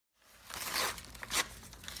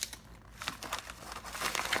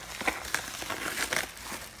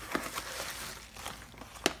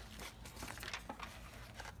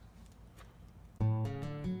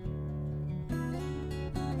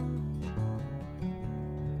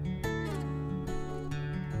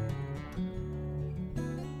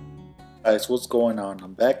Guys, what's going on?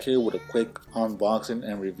 I'm back here with a quick unboxing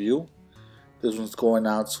and review. This one's going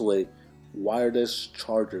out to a wireless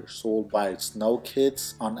charger sold by Snow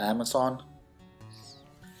Kids on Amazon.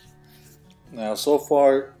 Now, so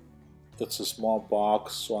far it's a small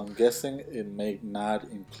box, so I'm guessing it may not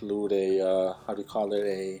include a how do you call it,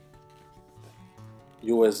 a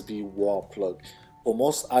USB wall plug. But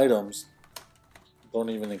most items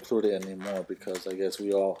don't even include it anymore because I guess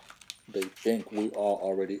they think we all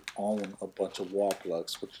already own a bunch of wall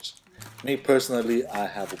plugs, which me personally, I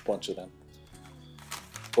have a bunch of them.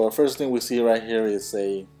 But first thing we see right here is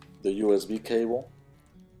the USB cable,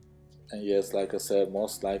 and yes, like I said,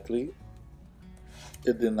 most likely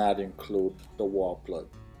it did not include the wall plug,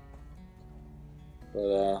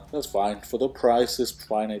 but that's fine. For the price, it's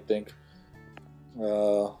fine. I think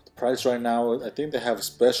the price right now, I think they have a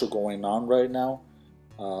special going on right now.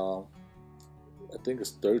 I think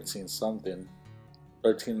it's 13 something,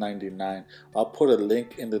 $13.99. I'll put a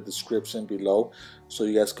link in the description below so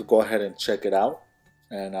you guys could go ahead and check it out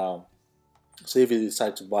and see if you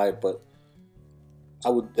decide to buy it. But I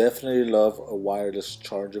would definitely love a wireless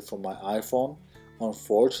charger for my iPhone.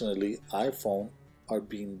 Unfortunately, iPhone are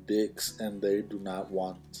being dicks and they do not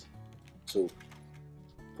want to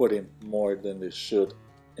put in more than they should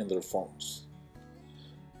in their phones.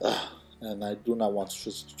 And I do not want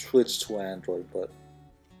to switch to Android, but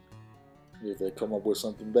if they come up with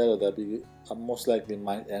something better, I most likely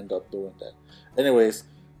might end up doing that. Anyways,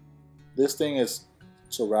 this thing is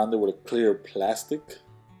surrounded with a clear plastic.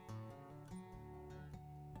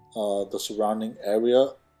 The surrounding area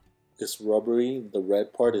is rubbery. The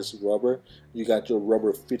red part is rubber. You got your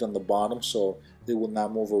rubber feet on the bottom, so it will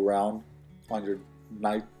not move around on your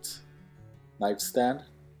nightstand.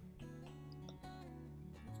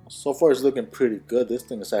 So far, it's looking pretty good. This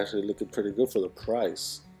thing is actually looking pretty good for the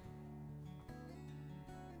price.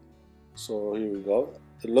 So here we go.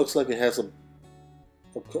 It looks like it has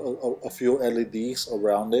a few LEDs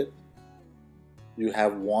around it. You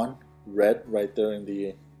have one red right there in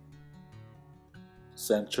the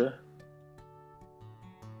center,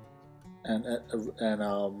 and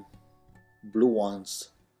blue ones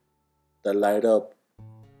that light up.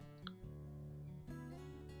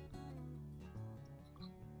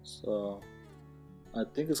 So I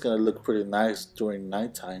think it's gonna look pretty nice during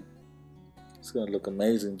nighttime. It's gonna look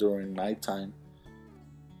amazing during nighttime.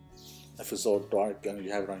 If it's all dark and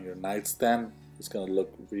you have it on your nightstand, it's gonna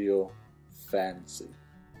look real fancy.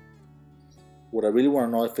 What I really want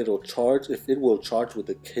to know if it will charge with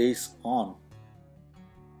the case on.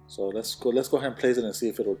 So let's go ahead and place it and see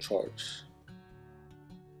if it'll charge.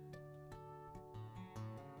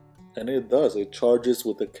 And it does. It charges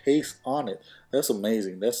with the case on it. That's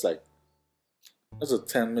amazing. That's a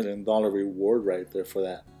 $10 million reward right there for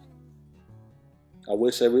that. I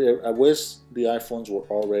wish the iPhones were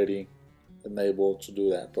already enabled to do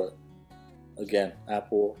that, but again,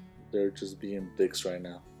 Apple, they're just being dicks right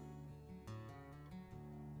now.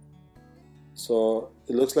 So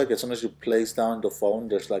it looks like as soon as you place down the phone,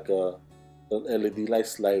 there's like the LED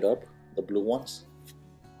lights light up, the blue ones.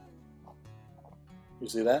 You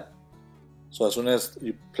see that? So as soon as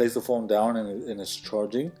you place the phone down and it's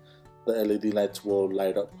charging, the LED lights will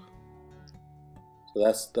light up. So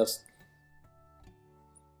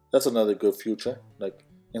that's another good feature. Like,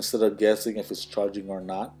 instead of guessing if it's charging or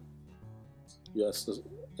not, yes,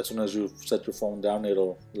 as soon as you set your phone down,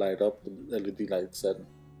 it'll light up the LED light setting.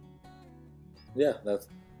 Yeah,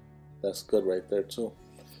 that's good right there too.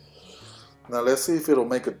 Now let's see if it'll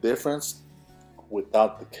make a difference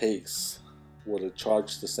without the case. Will it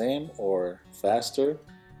charge the same or faster?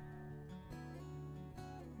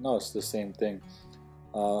 No, it's the same thing.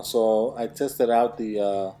 So I tested out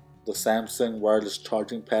the Samsung wireless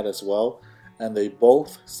charging pad as well, and they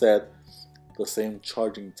both said the same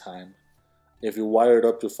charging time. If you wired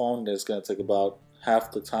up your phone, it's going to take about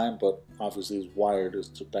half the time, but obviously it's wired, it's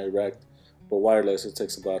direct. But wireless, it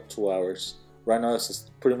takes about 2 hours. Right now,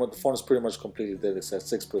 the phone is pretty much completely dead. It's at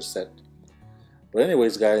 6%. But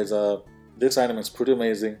anyways, guys, this item is pretty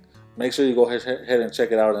amazing. Make sure you go ahead and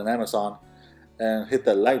check it out on Amazon, and hit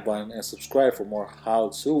that like button and subscribe for more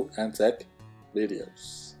how-to and tech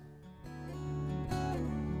videos.